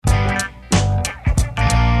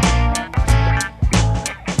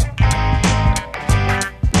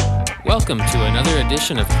Welcome to another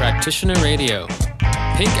edition of Practitioner Radio,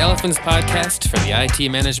 Pink Elephant's podcast for the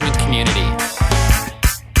IT management community.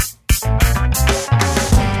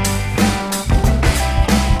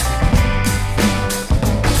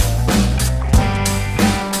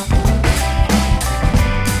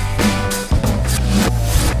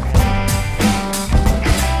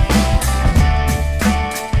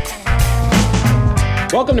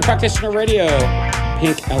 Welcome to Practitioner Radio,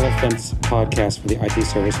 Pink Elephant's podcast for the IT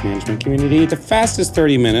service management community. The fastest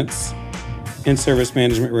 30 minutes in service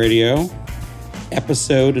management radio.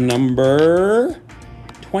 Episode number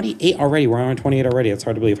 28 already. We're on 28 already. It's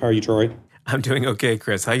hard to believe. How are you, Troy? I'm doing okay,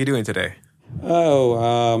 Chris. How are you doing today?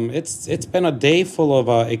 It's been a day full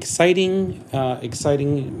of exciting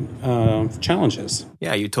challenges.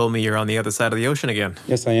 Yeah, you told me you're on the other side of the ocean again.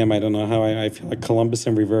 Yes, I am. I don't know how I feel like Columbus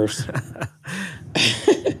in reverse.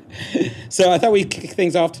 So I thought we'd kick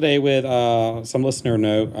things off today with some listener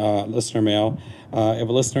mail. I have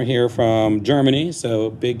a listener here from Germany, so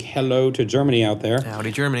big hello to Germany out there.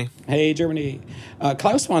 Howdy, Germany. Hey, Germany.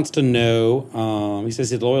 Klaus wants to know, he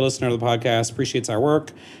says he's a loyal listener to the podcast, appreciates our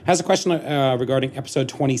work, has a question regarding episode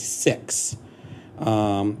 26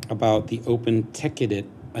 about the open ticketed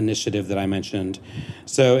initiative that I mentioned.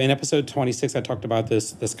 So in episode 26, I talked about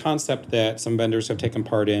this concept that some vendors have taken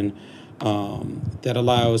part in that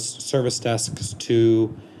allows service desks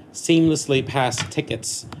to seamlessly pass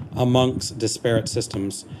tickets amongst disparate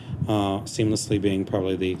systems, seamlessly being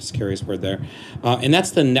probably the scariest word there. And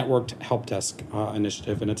that's the Networked Help Desk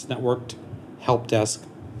initiative, and it's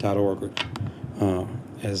networkedhelpdesk.org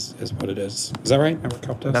is what it is. Is that right? Networked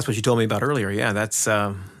Help Desk? That's what you told me about earlier. Yeah, that's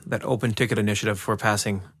that open ticket initiative for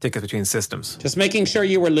passing tickets between systems. Just making sure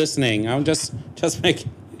you were listening. I'm just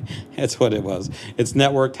making... That's what it was. It's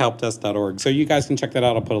networkedhelpdesk.org. So you guys can check that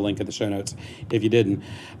out. I'll put a link in the show notes if you didn't.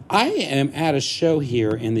 I am at a show here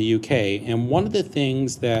in the UK, and one of the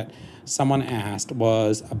things that someone asked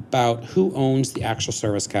was about who owns the actual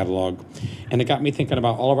service catalog. And it got me thinking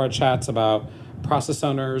about all of our chats about process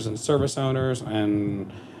owners and service owners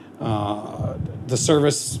and the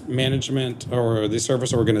service management or the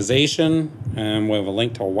service organization, and we have a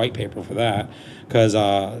link to a white paper for that, because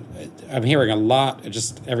I'm hearing a lot,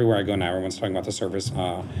 just everywhere I go now, everyone's talking about the service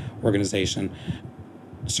organization.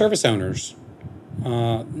 Service owners,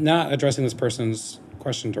 not addressing this person's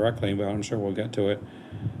question directly, but I'm sure we'll get to it.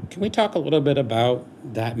 Can we talk a little bit about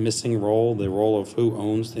that missing role, the role of who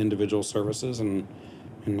owns the individual services and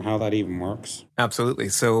how that even works? Absolutely.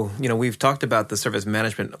 So, we've talked about the service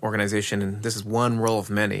management organization, and this is one role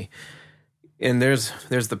of many. And there's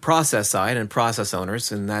the process side and process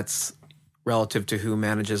owners, and that's relative to who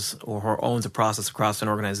manages or who owns a process across an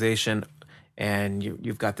organization. And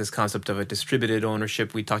you've got this concept of a distributed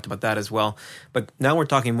ownership. We talked about that as well. But now we're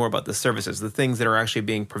talking more about the services, the things that are actually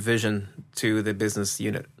being provisioned to the business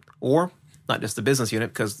unit, or not just the business unit,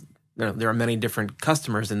 because there are many different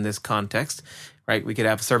customers in this context, right? We could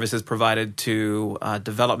have services provided to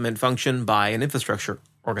development function by an infrastructure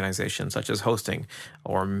organization, such as hosting,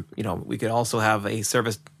 or we could also have a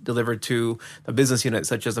service delivered to a business unit,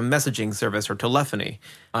 such as a messaging service or telephony.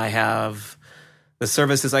 I have the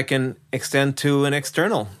services I can extend to an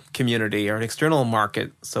external community or an external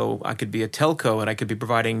market. So I could be a telco and I could be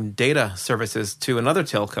providing data services to another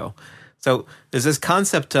telco. So there's this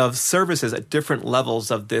concept of services at different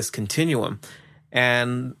levels of this continuum.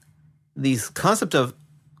 And the concept of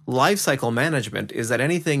lifecycle management is that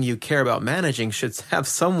anything you care about managing should have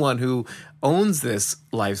someone who owns this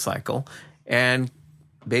lifecycle and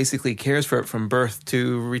basically cares for it from birth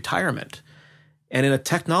to retirement. And in a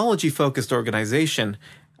technology-focused organization,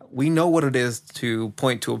 we know what it is to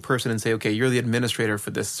point to a person and say, okay, you're the administrator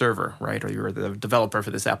for this server, right? Or you're the developer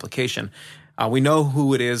for this application. We know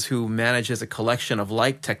who it is who manages a collection of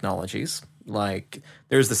like technologies. Like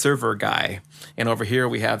there's the server guy, and over here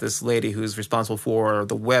we have this lady who's responsible for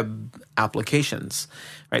the web applications,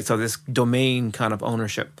 right? So this domain kind of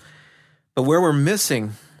ownership. But where we're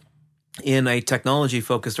missing in a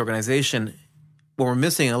technology-focused organization, where we're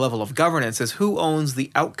missing a level of governance is who owns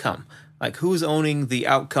the outcome. Like who's owning the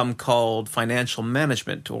outcome called financial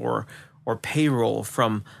management or payroll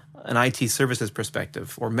from an IT services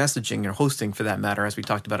perspective, or messaging or hosting for that matter, as we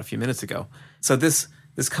talked about a few minutes ago. So this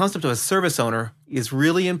concept of a service owner is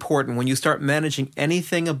really important when you start managing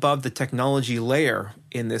anything above the technology layer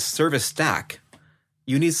in this service stack.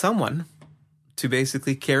 You need someone to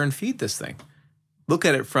basically care and feed this thing. Look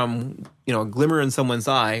at it from, a glimmer in someone's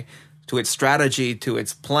eye to its strategy, to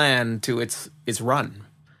its plan, to its run.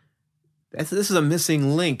 This is a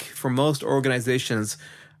missing link for most organizations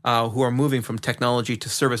who are moving from technology to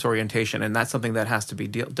service orientation, and that's something that has to be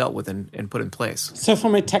dealt with and put in place. So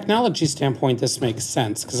from a technology standpoint, this makes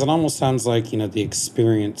sense because it almost sounds like, the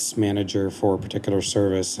experience manager for a particular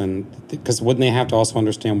service, and because wouldn't they have to also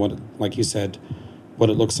understand what, like you said, what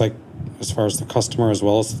it looks like as far as the customer as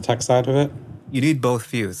well as the tech side of it? You need both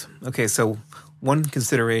views. Okay, so one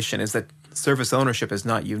consideration is that service ownership is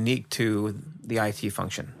not unique to the IT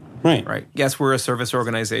function. Right. Yes, we're a service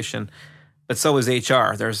organization, but so is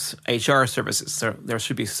HR. There's HR services. There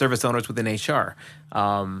should be service owners within HR.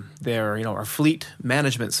 There, are fleet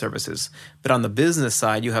management services. But on the business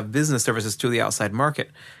side, you have business services to the outside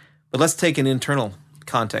market. But let's take an internal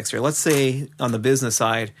context here. Let's say on the business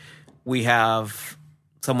side, we have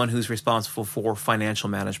someone who's responsible for financial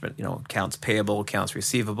management, accounts payable, accounts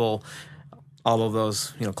receivable, all of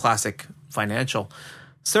those, classic financial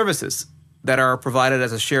services that are provided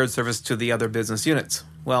as a shared service to the other business units.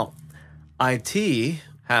 Well, IT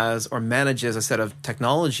has or manages a set of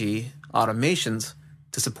technology automations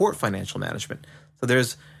to support financial management. So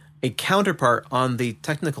there's a counterpart on the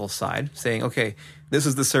technical side saying, okay, this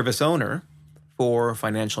is the service owner for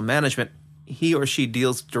financial management. He or she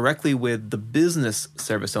deals directly with the business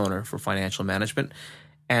service owner for financial management,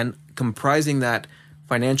 and comprising that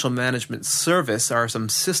financial management service are some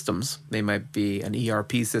systems. They might be an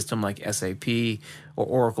ERP system like SAP or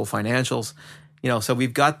Oracle Financials. So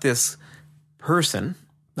we've got this person,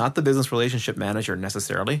 not the business relationship manager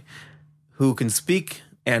necessarily, who can speak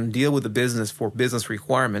and deal with the business for business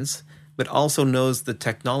requirements, but also knows the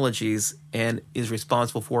technologies and is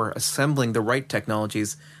responsible for assembling the right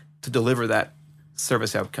technologies to deliver that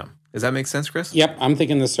service outcome. Does that make sense, Chris? Yep. I'm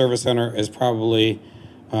thinking the service center is probably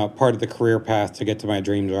part of the career path to get to my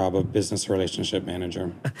dream job of business relationship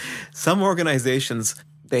manager. Some organizations,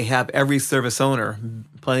 they have every service owner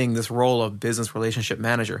playing this role of business relationship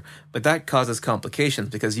manager, but that causes complications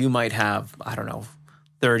because you might have,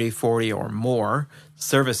 30, 40 or more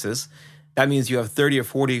services. That means you have 30 or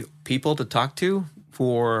 40 people to talk to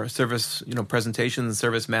for service, presentations and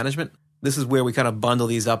service management. This is where we kind of bundle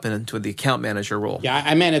these up into the account manager role. Yeah,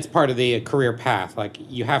 I meant it's part of the career path. Like,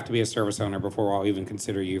 you have to be a service owner before I'll even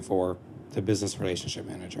consider you for the business relationship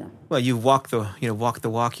manager. Well, you've walked the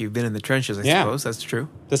walk. You've been in the trenches, I suppose. That's true.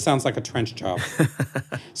 This sounds like a trench job.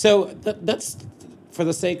 So that's, for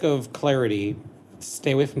the sake of clarity,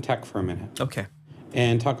 stay away from tech for a minute. Okay.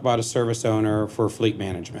 And talk about a service owner for fleet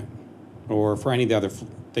management or for any of the other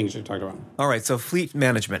things you talked about. All right, so fleet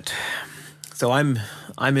management. So I'm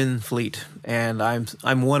in fleet, and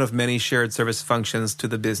I'm one of many shared service functions to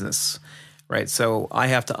the business, right? So I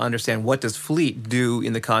have to understand, what does fleet do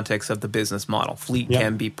in the context of the business model? Fleet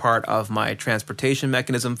can be part of my transportation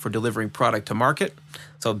mechanism for delivering product to market,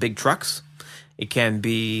 so big trucks. It can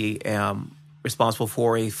be responsible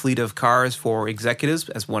for a fleet of cars for executives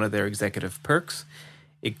as one of their executive perks.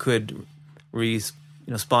 It could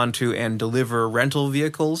respond to and deliver rental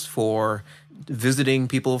vehicles for visiting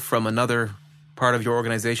people from another part of your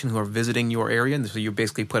organization who are visiting your area, and so you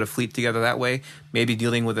basically put a fleet together that way, maybe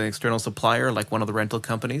dealing with an external supplier like one of the rental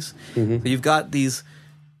companies. Mm-hmm. So you've got these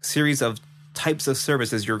series of types of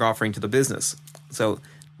services you're offering to the business. So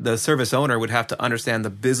the service owner would have to understand the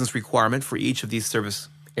business requirement for each of these service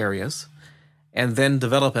areas and then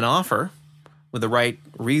develop an offer with the right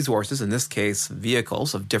resources, in this case,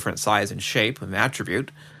 vehicles of different size and shape and attribute,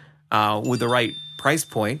 with the right price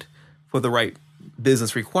point for the right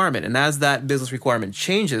business requirement. And as that business requirement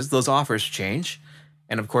changes, those offers change.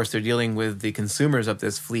 And of course, they're dealing with the consumers of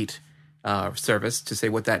this fleet service to say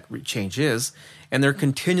what that change is. And they're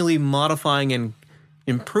continually modifying and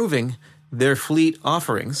improving their fleet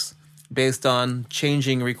offerings based on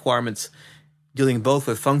changing requirements, dealing both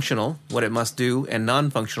with functional, what it must do, and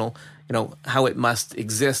non-functional, how it must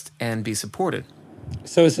exist and be supported.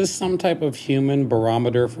 So is this some type of human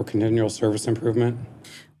barometer for continual service improvement?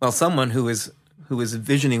 Well, someone who is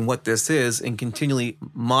envisioning what this is and continually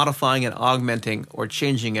modifying and augmenting or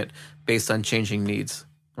changing it based on changing needs,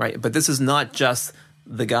 right? But this is not just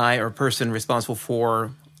the guy or person responsible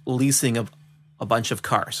for leasing a bunch of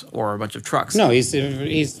cars or a bunch of trucks. No,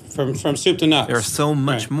 he's from soup to nuts. There's so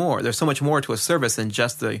much more. There's so much more to a service than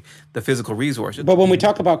just the physical resources. But when we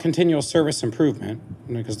talk about continual service improvement,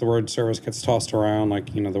 because the word service gets tossed around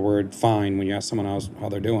like, the word fine when you ask someone else how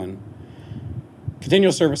they're doing.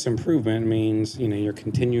 Continual service improvement means, you're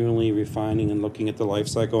continually refining and looking at the life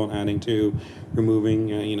cycle and adding to, removing,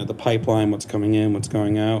 the pipeline, what's coming in, what's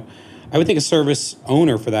going out. I would think a service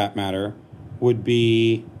owner, for that matter, would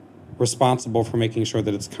be responsible for making sure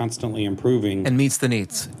that it's constantly improving and meets the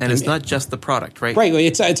needs. And it's not just the product, right? Right.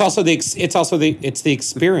 It's also the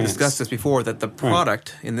experience. We discussed this before, that the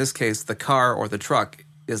product, in this case, the car or the truck,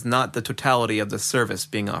 is not the totality of the service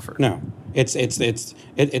being offered. No, it's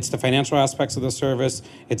the financial aspects of the service.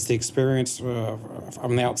 It's the experience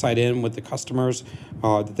from the outside in with the customers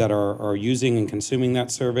that are using and consuming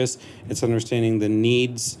that service. It's understanding the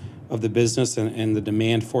needs of the business and the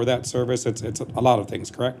demand for that service. It's a lot of things,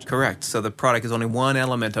 correct? Correct. So the product is only one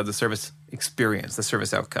element of the service experience, the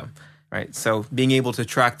service outcome, right? So being able to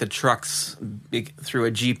track the trucks through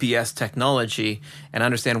a GPS technology and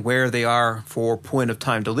understand where they are for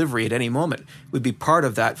point-of-time delivery at any moment would be part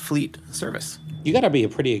of that fleet service. You got to be a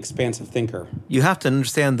pretty expansive thinker. You have to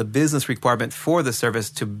understand the business requirement for the service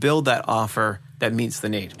to build that offer that meets the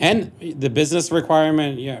need. And the business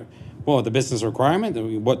requirement, yeah. Well, the business requirement,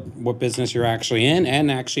 what business you're actually in, and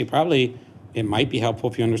actually probably it might be helpful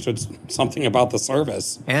if you understood something about the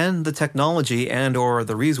service. And the technology and or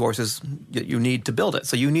the resources that you need to build it.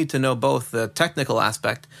 So you need to know both the technical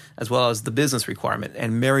aspect as well as the business requirement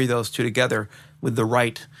and marry those two together with the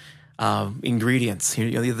right ingredients.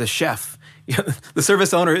 You're the chef. The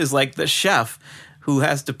service owner is like the chef who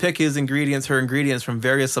has to pick her ingredients from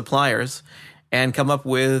various suppliers and come up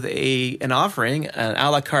with an offering, an a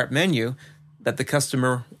la carte menu that the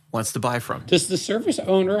customer wants to buy from. Does the service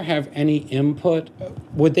owner have any input?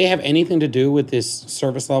 Would they have anything to do with this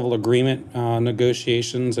service level agreement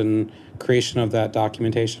negotiations and creation of that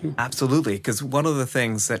documentation? Absolutely, because one of the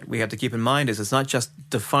things that we have to keep in mind is it's not just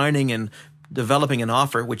defining and developing an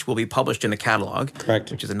offer, which will be published in a catalog,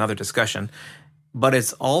 correct, which is another discussion, but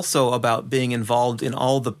it's also about being involved in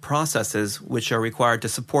all the processes which are required to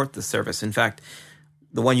support the service. In fact,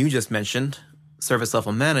 the one you just mentioned, service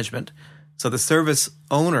level management. So the service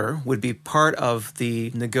owner would be part of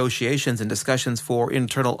the negotiations and discussions for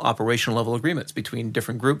internal operational level agreements between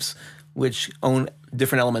different groups which own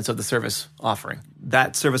different elements of the service offering.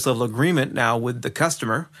 That service level agreement now with the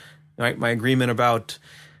customer, right, my agreement about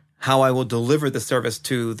how I will deliver the service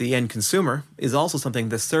to the end consumer is also something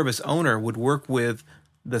the service owner would work with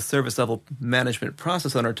the service level management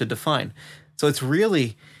process owner to define. So it's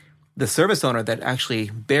really the service owner that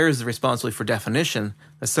actually bears the responsibility for definition.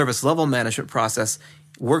 The service level management process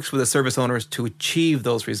works with the service owners to achieve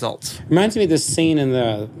those results. Reminds me of this scene in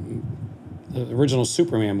the original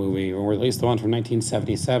Superman movie, or at least the one from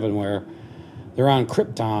 1977, where they're on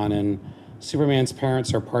Krypton and Superman's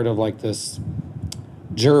parents are part of like this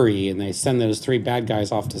jury and they send those three bad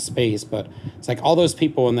guys off to space, but it's like all those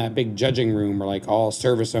people in that big judging room are like all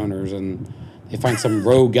service owners, and they find some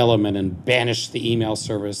rogue element and banish the email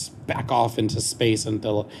service back off into space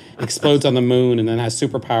until it explodes on the moon and then has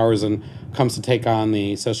superpowers and comes to take on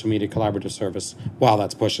the social media collaborative service. Wow,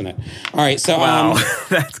 that's pushing it. All right, so wow,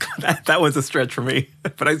 that was a stretch for me.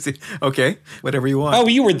 But I see. Okay, whatever you want. Oh,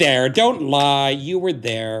 you were there. Don't lie. You were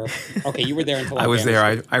there. Okay, you were there until I was there.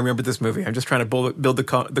 I remember this movie. I'm just trying to build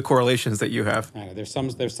the correlations that you have. There's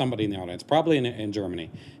somebody in the audience, probably in Germany.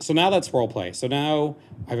 So now let's role play. So now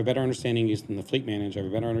I have a better understanding using the fleet manager. I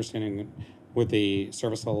have a better understanding with the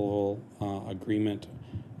service level agreement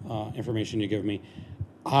information you give me.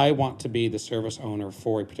 I want to be the service owner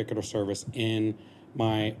for a particular service in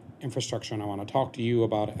my infrastructure, and I want to talk to you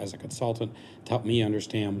about it as a consultant to help me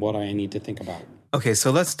understand what I need to think about. Okay,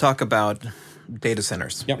 so let's talk about data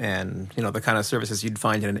centers. Yep. And the kind of services you'd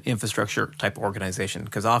find in an infrastructure type organization,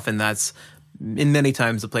 because often that's in many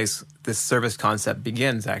times the place this service concept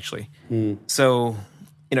begins actually. So,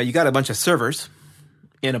 you got a bunch of servers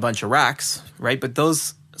in a bunch of racks, right? But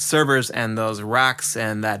those servers and those racks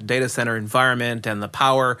and that data center environment and the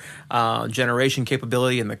power generation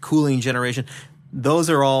capability and the cooling generation, those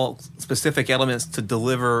are all specific elements to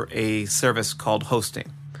deliver a service called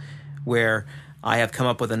hosting, where I have come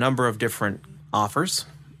up with a number of different offers,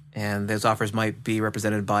 and those offers might be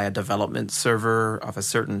represented by a development server of a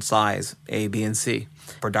certain size, A, B, and C,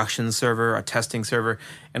 production server, a testing server,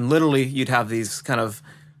 and literally you'd have these kind of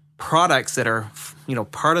products that are,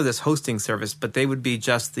 part of this hosting service, but they would be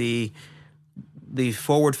just the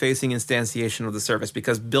forward-facing instantiation of the service,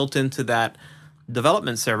 because built into that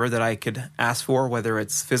development server that I could ask for, whether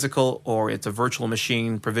it's physical or it's a virtual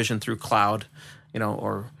machine provisioned through cloud,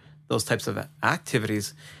 or those types of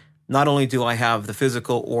activities. Not only do I have the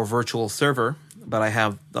physical or virtual server, but I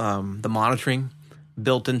have the monitoring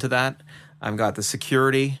built into that. I've got the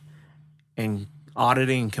security and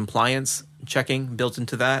auditing and compliance checking built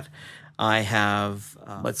into that. I have,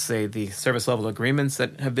 let's say, the service level agreements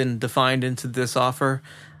that have been defined into this offer.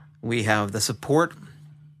 We have the support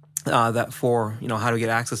that for, how to get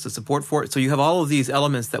access to support for it. So you have all of these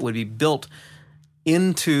elements that would be built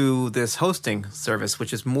into this hosting service,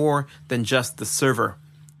 which is more than just the server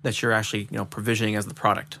that you're actually, provisioning as the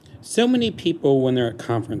product. So many people, when they're at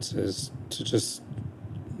conferences, to just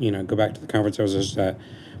go back to the conference I was just at,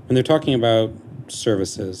 when they're talking about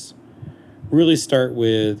services, really start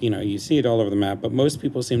with, you see it all over the map, but most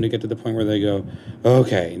people seem to get to the point where they go,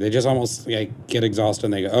 okay, they just almost get exhausted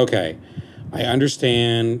and they go, okay, I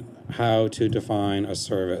understand how to define a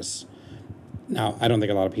service. Now, I don't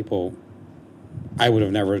think a lot of people, I would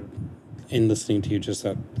have never, in listening to you just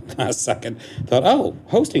that last second, thought, oh,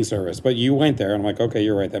 hosting service. But you went there, and I'm like, okay,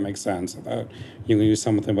 you're right, that makes sense. I thought you can use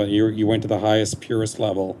something, but you went to the highest, purest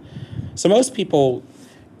level. So most people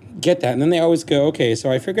get that, and then they always go, okay, so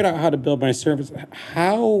I figured out how to build my service.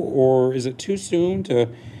 How, or is it too soon to,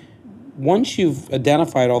 once you've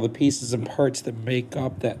identified all the pieces and parts that make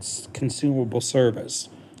up that consumable service,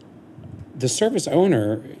 the service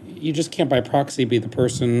owner, you just can't by proxy be the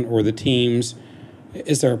person or the teams.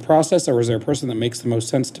 Is there a process, or is there a person that makes the most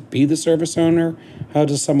sense to be the service owner? How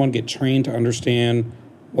does someone get trained to understand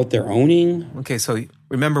what they're owning? Okay, so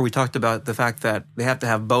remember we talked about the fact that they have to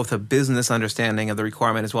have both a business understanding of the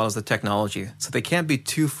requirement as well as the technology. So they can't be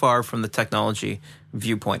too far from the technology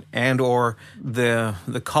viewpoint and or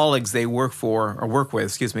the colleagues they work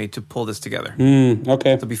with, to pull this together.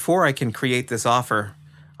 Okay. So before I can create this offer,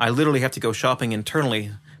 I literally have to go shopping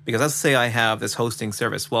internally, because let's say I have this hosting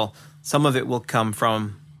service. Well, some of it will come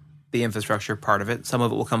from the infrastructure part of it. Some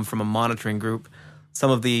of it will come from a monitoring group. Some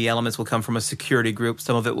of the elements will come from a security group.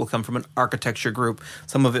 Some of it will come from an architecture group.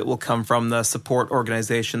 Some of it will come from the support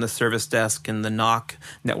organization, the service desk, and the NOC,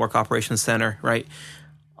 Network Operations Center, right?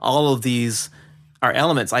 All of these are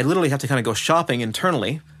elements. I literally have to kind of go shopping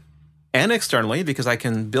internally and externally, because I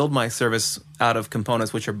can build my service out of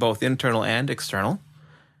components which are both internal and external.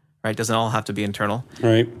 Right? Doesn't all have to be internal.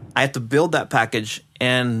 Right. I have to build that package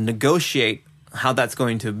and negotiate how that's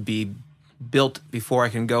going to be built before I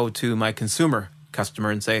can go to my customer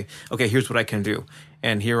and say, okay, here's what I can do.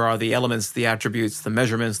 And here are the elements, the attributes, the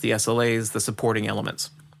measurements, the SLAs, the supporting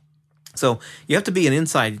elements. So you have to be an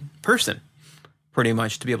inside person, pretty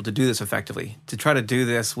much, to be able to do this effectively. To try to do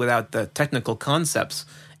this without the technical concepts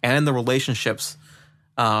and the relationships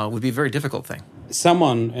would be a very difficult thing.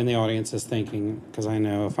 Someone in the audience is thinking, because I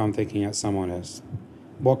know if I'm thinking it, someone is,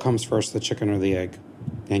 what comes first, the chicken or the egg?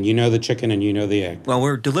 And you know the chicken and you know the egg. Well,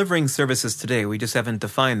 we're delivering services today. We just haven't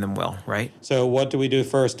defined them well, right? So what do we do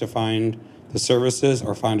first, to find the services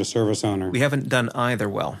or find a service owner? We haven't done either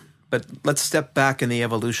well. But let's step back in the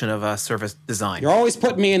evolution of service design. You're always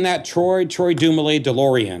putting me in that Troy Dumoulin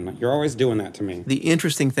DeLorean. You're always doing that to me. The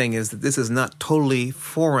interesting thing is that this is not totally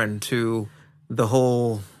foreign to the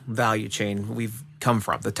whole value chain we've come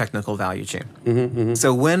from, the technical value chain.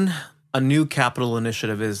 So when a new capital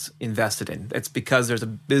initiative is invested in, it's because there's a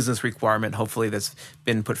business requirement, hopefully, that's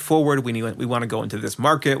been put forward. We want to go into this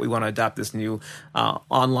market. We want to adopt this new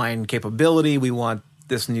online capability. We want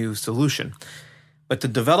this new solution. But to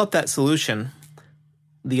develop that solution,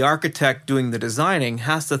 the architect doing the designing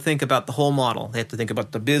has to think about the whole model. They have to think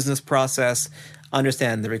about the business process,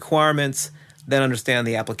 understand the requirements, then understand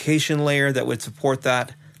the application layer that would support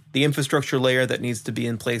that, the infrastructure layer that needs to be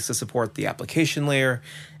in place to support the application layer,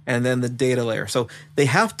 and then the data layer. So they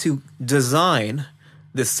have to design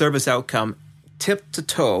this service outcome tip to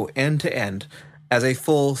toe, end to end, as a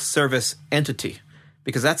full service entity,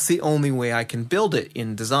 because that's the only way I can build it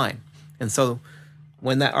in design. And so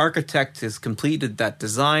when that architect has completed that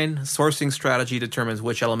design, sourcing strategy determines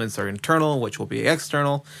which elements are internal, which will be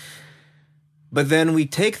external. But then we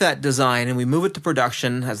take that design and we move it to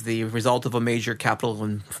production as the result of a major capital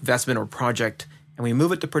investment or project, and we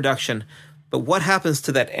move it to production. But what happens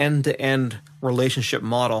to that end-to-end relationship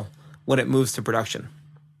model when it moves to production?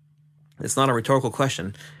 It's not a rhetorical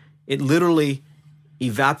question. It literally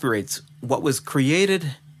evaporates. What was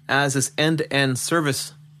created as this end-to-end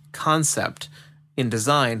service concept in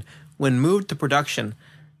design, when moved to production,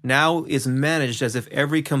 now is managed as if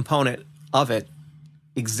every component of it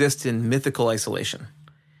exists in mythical isolation.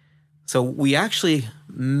 So we actually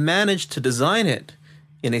managed to design it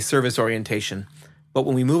in a service orientation, but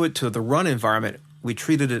when we move it to the run environment, we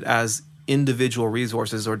treated it as individual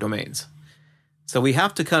resources or domains. So we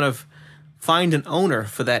have to kind of find an owner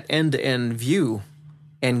for that end-to-end view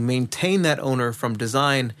and maintain that owner from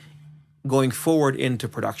design going forward into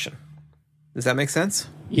production. Does that make sense?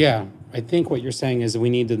 Yeah. I think what you're saying is we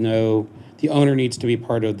need to know the owner needs to be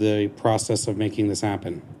part of the process of making this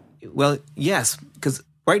happen. Well, yes, because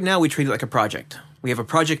right now we treat it like a project. We have a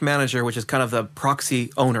project manager, which is kind of the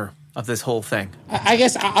proxy owner of this whole thing. I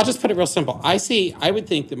guess I'll just put it real simple. I would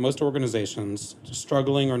think that most organizations,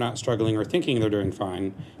 struggling or not struggling or thinking they're doing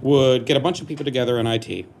fine, would get a bunch of people together in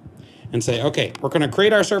IT and say, okay, we're going to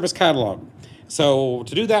create our service catalog. So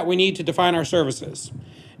to do that, we need to define our services.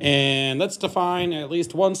 and let's define at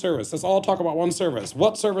least one service. Let's all talk about one service.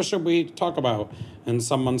 What service should we talk about? And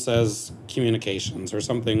someone says communications or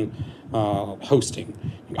something, hosting.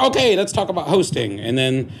 Okay, let's talk about hosting. And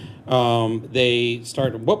then they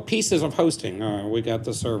start, what pieces of hosting? We got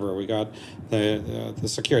the server, we got the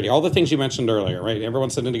security, all the things you mentioned earlier, right?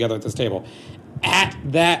 Everyone's sitting together at this table. At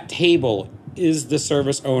that table, is the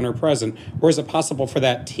service owner present? Or is it possible for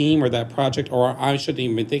that team or that project, or I shouldn't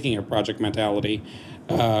even be thinking of project mentality,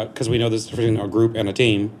 because we know there's between a group and a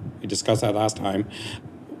team. We discussed that last time.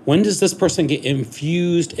 When does this person get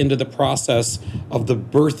infused into the process of the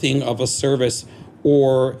birthing of a service,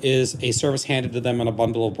 or is a service handed to them in a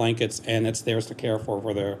bundle of blankets and it's theirs to care for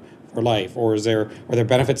life, or are there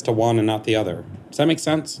benefits to one and not the other? Does that make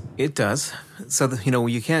sense? It does. So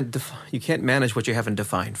you can't manage what you haven't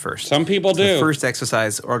defined first. Some people do. The first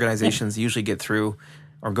exercise organizations usually get through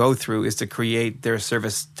or go through is to create their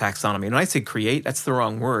service taxonomy. And when I say create, that's the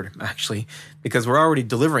wrong word, actually, because we're already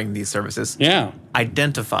delivering these services. Yeah.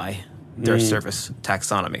 Identify their service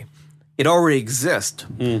taxonomy. It already exists,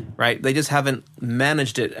 right? They just haven't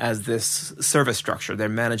managed it as this service structure. They're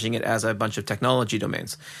managing it as a bunch of technology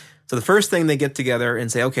domains. So the first thing they get together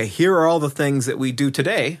and say, okay, here are all the things that we do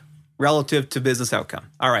today relative to business outcome.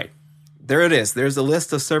 All right, there it is. There's a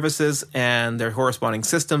list of services and their corresponding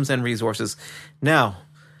systems and resources. Now,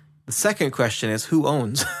 the second question is who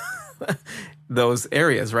owns those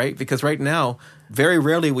areas, right? Because right now, very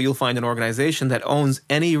rarely will you find an organization that owns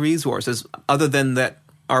any resources other than that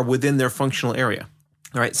are within their functional area.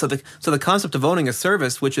 All right, so the concept of owning a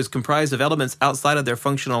service, which is comprised of elements outside of their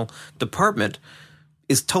functional department,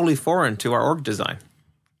 is totally foreign to our org design.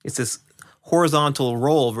 It's this horizontal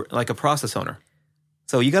role like a process owner.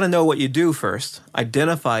 So you got to know what you do first,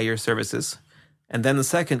 identify your services, and then the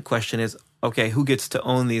second question is, okay, who gets to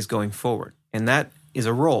own these going forward? And that is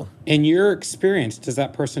a role. In your experience, does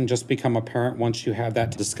that person just become apparent once you have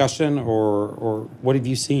that discussion, or what have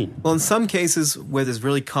you seen? Well, in some cases where there's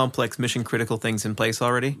really complex mission-critical things in place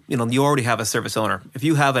already, you already have a service owner. If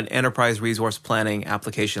you have an enterprise resource planning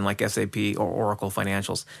application like SAP or Oracle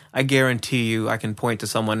Financials, I guarantee you I can point to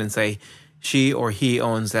someone and say, she or he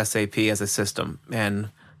owns SAP as a system and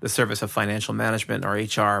the service of financial management or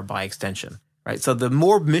HR by extension, right? So the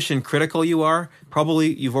more mission-critical you are,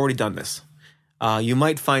 probably you've already done this. You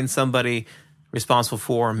might find somebody responsible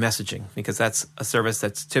for messaging because that's a service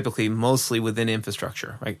that's typically mostly within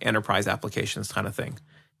infrastructure, right? Enterprise applications kind of thing.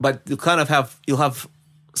 But you'll have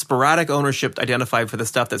sporadic ownership identified for the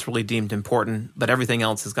stuff that's really deemed important, but everything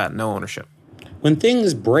else has got no ownership. When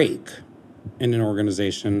things break in an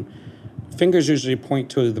organization, fingers usually point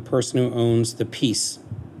to the person who owns the piece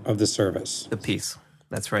of the service. The piece,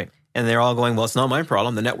 that's right. And they're all going, well, it's not my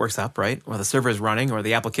problem. The network's up, right? Or the server's running, or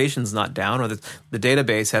the application's not down, or the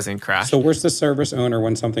database hasn't crashed. So where's the service owner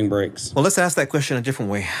when something breaks? Well, let's ask that question a different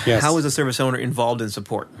way. Yes. How is the service owner involved in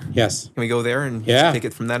support? Yes. Can we go there and take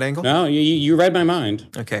it from that angle? No, you read my mind.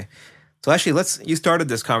 Okay. So actually, you started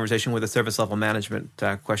this conversation with a service level management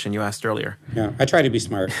question you asked earlier. Yeah, I try to be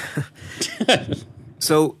smart.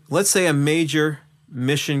 So let's say a major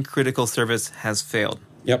mission critical service has failed.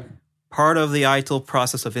 Yep. Part of the ITIL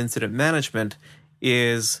process of incident management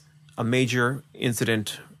is a major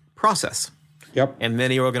incident process. Yep. And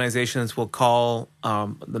many organizations will call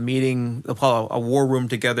the meeting, they'll call a war room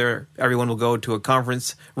together. Everyone will go to a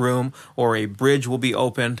conference room or a bridge will be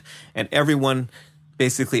opened, and everyone,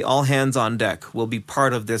 basically all hands on deck, will be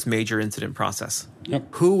part of this major incident process.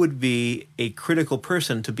 Yep. Who would be a critical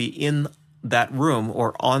person to be in that room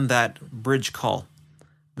or on that bridge call?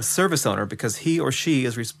 The service owner, because he or she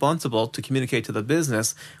is responsible to communicate to the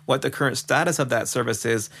business what the current status of that service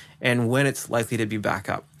is and when it's likely to be back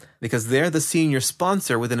up. Because they're the senior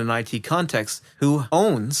sponsor within an IT context who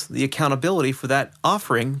owns the accountability for that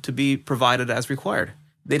offering to be provided as required.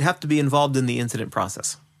 They'd have to be involved in the incident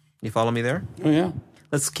process. You follow me there? Oh, yeah.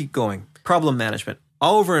 Let's keep going. Problem management.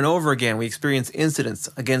 Over and over again, we experience incidents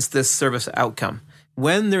against this service outcome.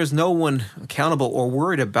 When there's no one accountable or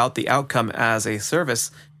worried about the outcome as a service,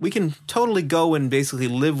 we can totally go and basically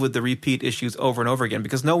live with the repeat issues over and over again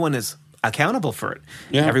because no one is accountable for it.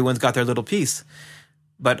 Yeah. Everyone's got their little piece.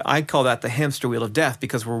 But I call that the hamster wheel of death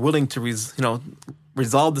because we're willing to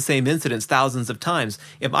resolve the same incidents thousands of times.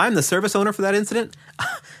 If I'm the service owner for that incident,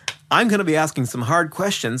 I'm going to be asking some hard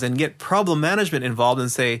questions and get problem management involved and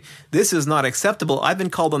say, this is not acceptable. I've been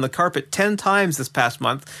called on the carpet 10 times this past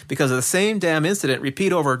month because of the same damn incident,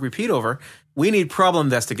 repeat over. We need problem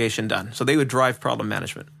investigation done. So they would drive problem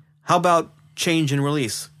management. How about change and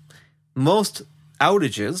release? Most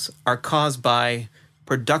outages are caused by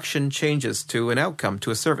production changes to an outcome,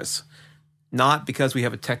 to a service. not because we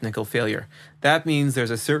have a technical failure. That means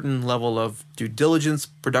there's a certain level of due diligence,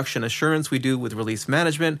 production assurance we do with release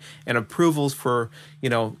management, and approvals for,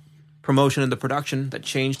 promotion into production that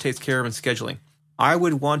change takes care of in scheduling. I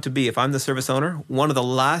would want to be, if I'm the service owner, one of the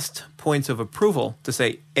last points of approval to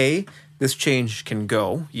say, A, this change can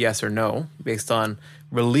go, yes or no, based on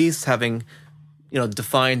release having,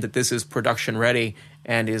 defined that this is production ready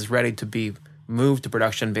and is ready to be moved to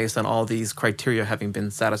production based on all these criteria having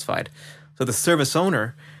been satisfied. So the service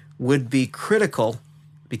owner would be critical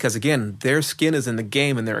because, again, their skin is in the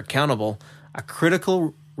game and they're accountable, a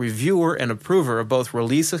critical reviewer and approver of both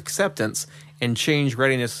release acceptance and change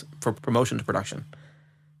readiness for promotion to production.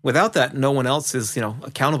 Without that, no one else is,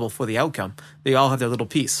 accountable for the outcome. They all have their little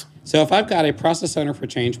piece. So if I've got a process owner for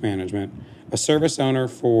change management, a service owner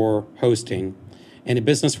for hosting, and a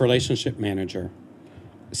business relationship manager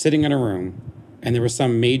sitting in a room, and there was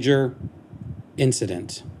some major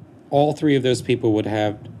incident, all three of those people would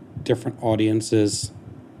have different audiences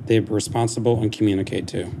they're responsible and communicate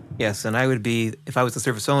to. Yes, and I would be, if I was the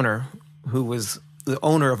service owner who was the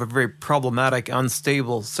owner of a very problematic,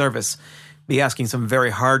 unstable service, be asking some very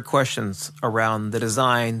hard questions around the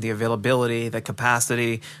design, the availability, the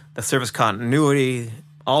capacity, the service continuity,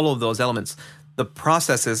 all of those elements. The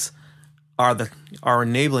processes are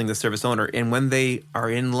enabling the service owner, and when they are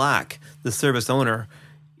in lack, the service owner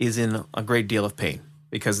is in a great deal of pain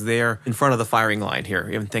because they're in front of the firing line here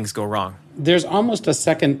if things go wrong. There's almost a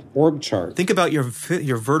second org chart. Think about your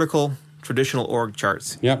vertical traditional org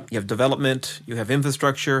charts. Yep. You have development, you have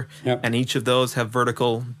infrastructure, Yep. and each of those have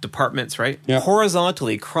vertical departments, right? Yep.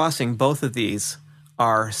 Horizontally crossing both of these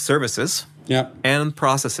are services Yep. and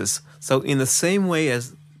processes. So in the same way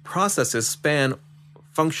as processes span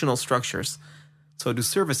functional structures, so do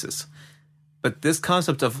services. But this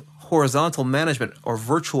concept of horizontal management or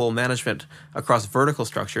virtual management across vertical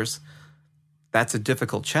structures, that's a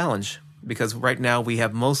difficult challenge because right now we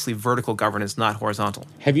have mostly vertical governance, not horizontal.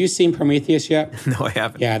 Have you seen Prometheus yet? No, I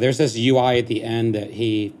haven't. Yeah, there's this UI at the end that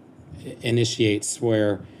he initiates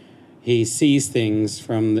where he sees things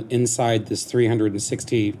from inside this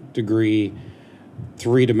 360-degree,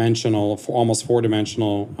 three-dimensional, almost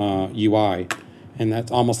four-dimensional UI. And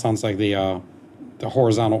that almost sounds like the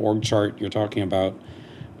horizontal org chart you're talking about.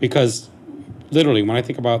 Because literally, when I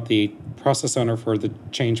think about the process owner for the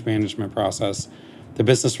change management process, the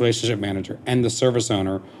business relationship manager, and the service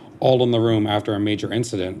owner all in the room after a major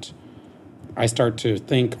incident, I start to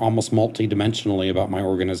think almost multidimensionally about my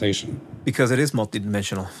organization. Because it is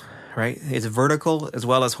multidimensional, right? It's vertical as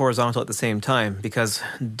well as horizontal at the same time because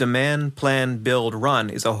demand, plan, build, run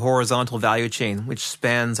is a horizontal value chain which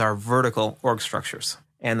spans our vertical org structures.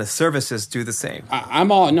 And the services do the same.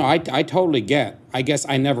 I totally get. I guess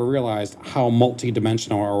I never realized how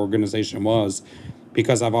multidimensional our organization was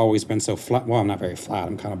because I've always been so flat. Well, I'm not very flat.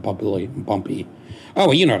 I'm kind of bumpy. Oh,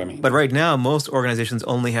 well, you know what I mean. But right now, most organizations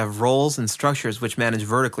only have roles and structures which manage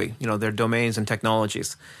vertically, their domains and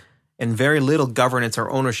technologies, and very little governance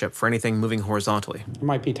or ownership for anything moving horizontally. It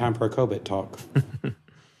might be time for a COVID talk.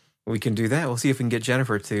 We can do that. We'll see if we can get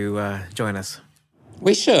Jennifer to join us.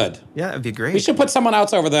 We should. Yeah, it'd be great. We should put someone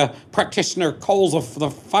else over the practitioner coals of the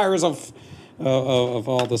fires of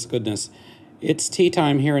all this goodness. It's tea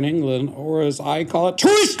time here in England, or as I call it,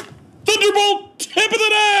 Trish Thunderbolt Tip of the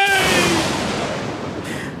Day!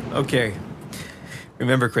 Okay.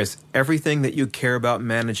 Remember, Chris, everything that you care about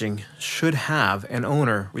managing should have an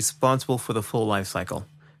owner responsible for the full life cycle.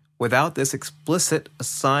 Without this explicit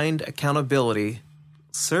assigned accountability,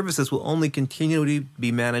 services will only continually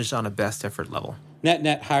be managed on a best effort level.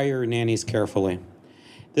 Net, hire your nannies carefully.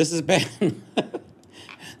 This has been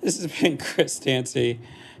Chris Stancy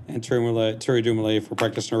and Turi Dumoulin for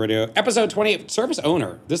Practitioner Radio. Episode 28, Service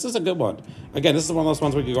Owner. This is a good one. Again, this is one of those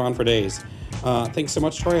ones we could go on for days. Thanks so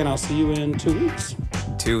much, Troy, and I'll see you in 2 weeks.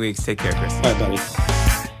 2 weeks. Take care, Chris. All right, buddy.